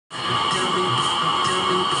Tell me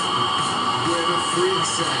where the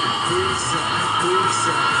freaks at.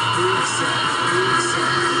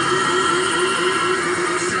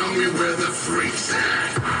 Tell me where the freaks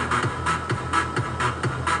at.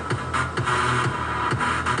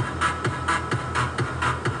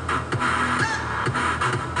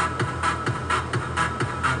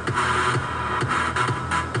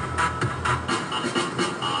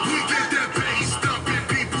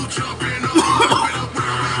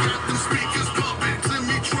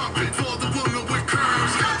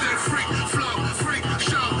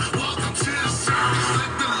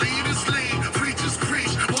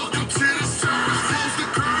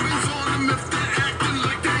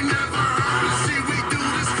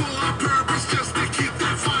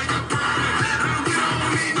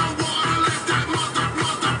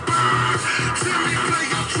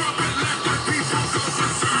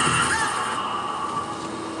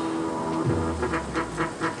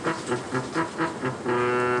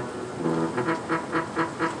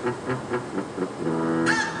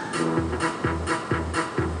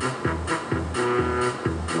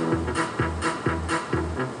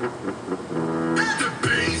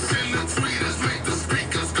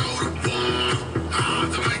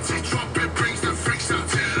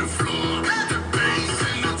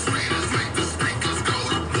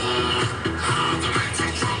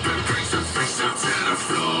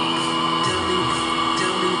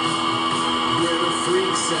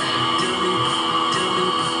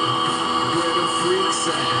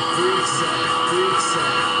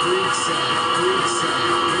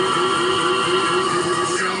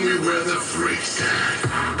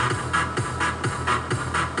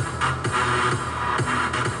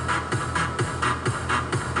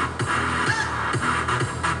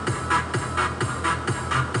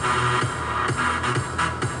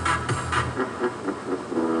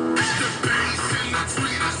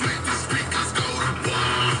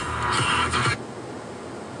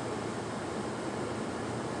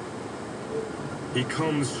 He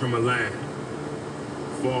comes from a land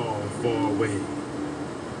far, far away.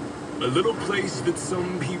 A little place that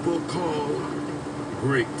some people call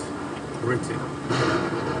Great Britain.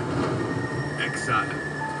 Exiled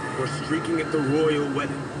for streaking at the royal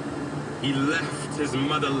wedding, he left his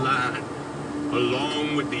motherland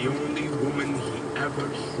along with the only woman he ever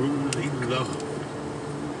truly loved,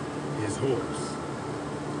 his horse,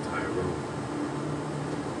 Tyrone.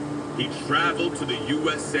 He traveled to the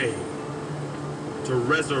USA to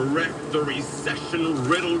resurrect the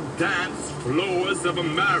recession-riddled dance floors of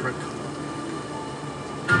America.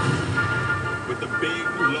 With the big,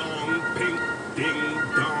 long, pink,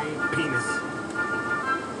 ding-dong penis,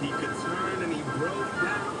 he could turn and he broke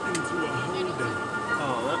down into a holder.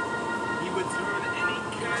 He would turn any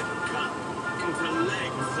canned cup into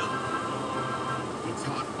legs up. He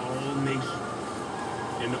taught all nations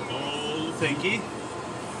in all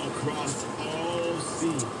across all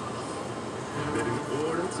seas that in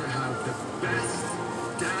order to have the best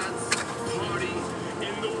dance party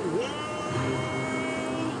in the world,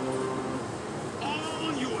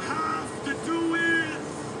 all you have to do is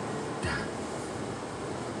dance,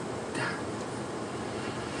 dance,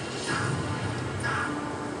 dance, dance,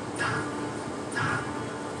 dance, dance,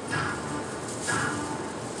 dance,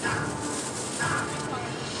 dance, dance.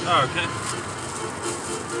 Oh, okay.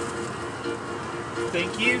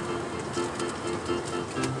 Thank you.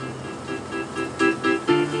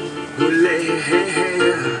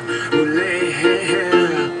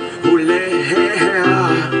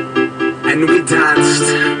 And we danced,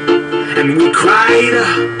 and we cried,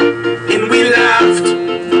 and we laughed,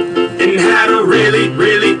 and had a really,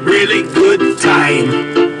 really, really good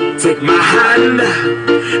time. Take my hand,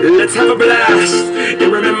 let's have a blast,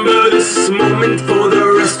 and remember this moment for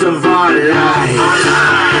the rest of our lives. Our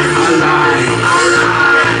lives, our lives,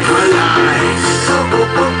 our lives.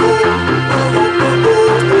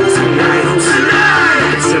 Tonight,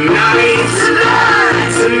 tonight, tonight,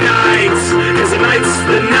 tonight, tonight, cause tonight's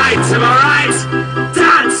the night, am I right?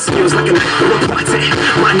 Dance feels like a night for a party.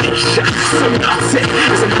 My nature, so naughty,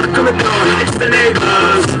 there's a knock on the door, it's the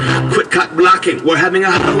neighbors. Quick cut blocking, we're having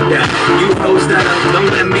a holdout. You hose that up, don't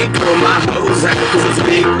let me pull my hose out, cause it's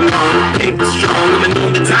big, long, pink, strong. I'm in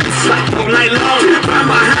on the dance like all night long. Grab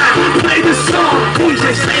my hand, play the song,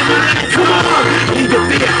 DJ say my name, come on. Leave your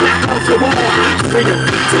fear, back off the wall. Free your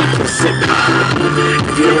feet and push it down.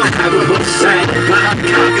 If you don't have a book sign, pop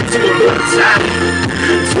cock into a book time.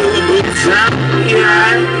 To a book time,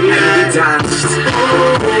 yeah, yeah. And we danced,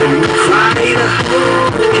 and we cried,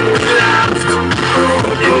 and we laughed,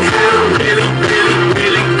 and had a really, really,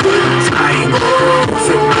 really good time.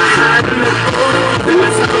 Take my hand,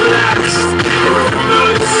 let's have a blast, and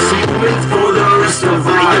remember this moment for the rest of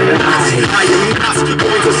our lives. I am not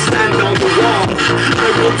going to stand on the wall. I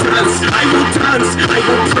will dance, I will dance, I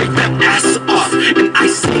will break that ass off. And I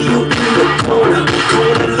see you in the corner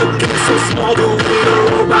looking so small, doing the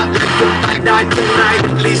robot like the fact I tonight.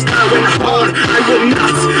 At least I went hard. I will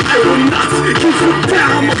not give a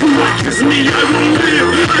damn who watches me. I will live,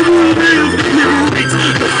 liberate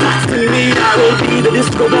the thoughts in me. I will be the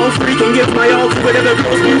disco ball freak and give my all to whatever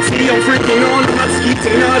girl's booty I'm freaking on. I'm not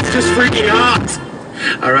skeeting, no, it's just freaking hot.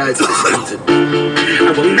 Alright, so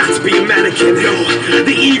I will not be a mannequin, no.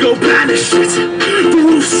 The ego banished it. The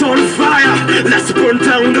roof's on fire, let's burn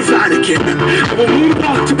down the Vatican. I will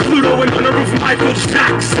moonwalk to Pluto in honor of Michael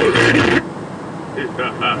Jackson.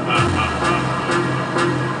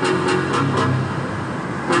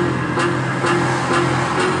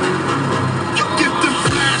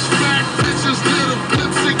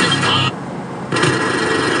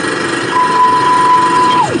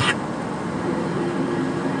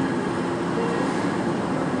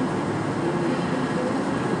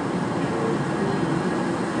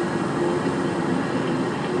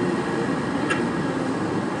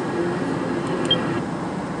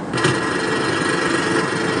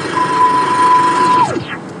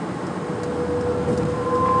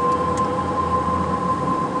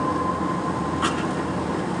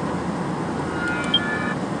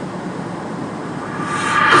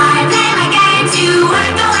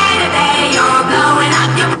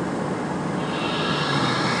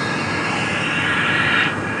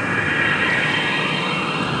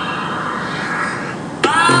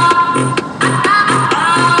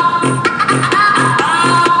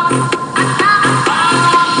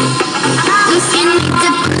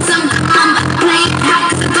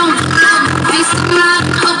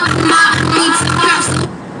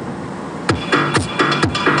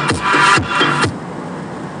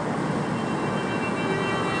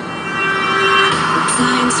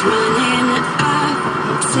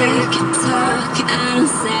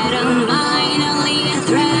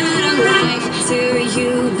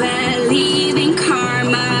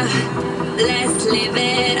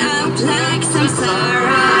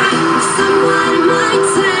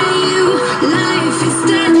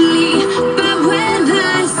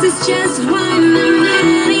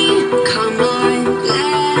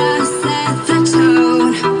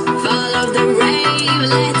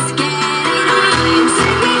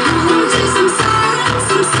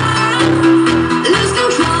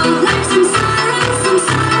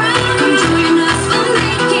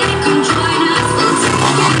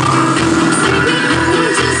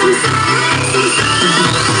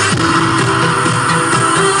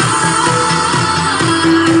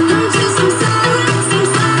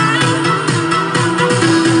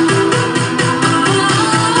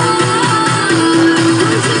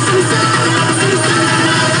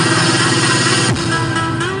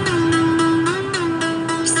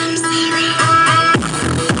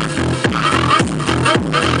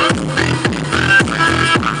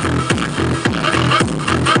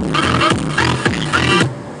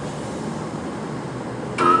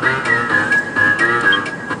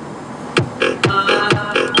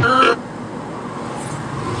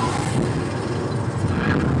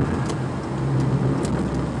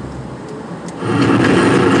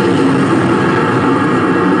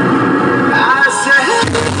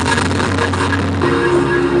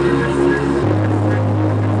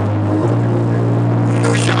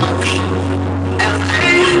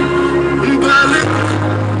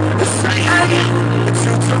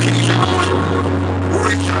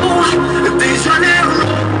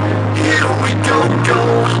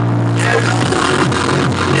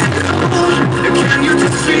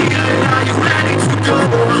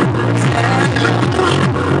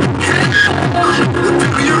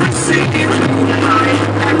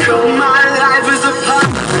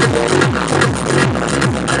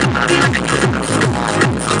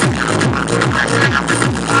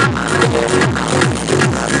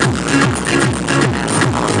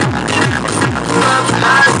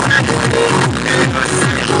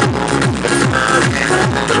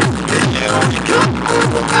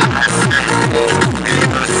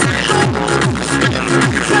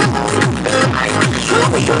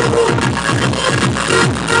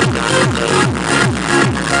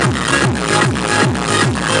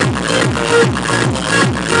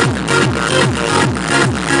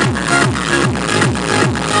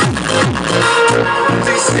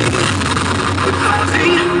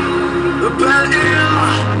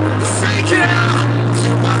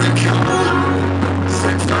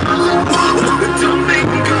 Sex on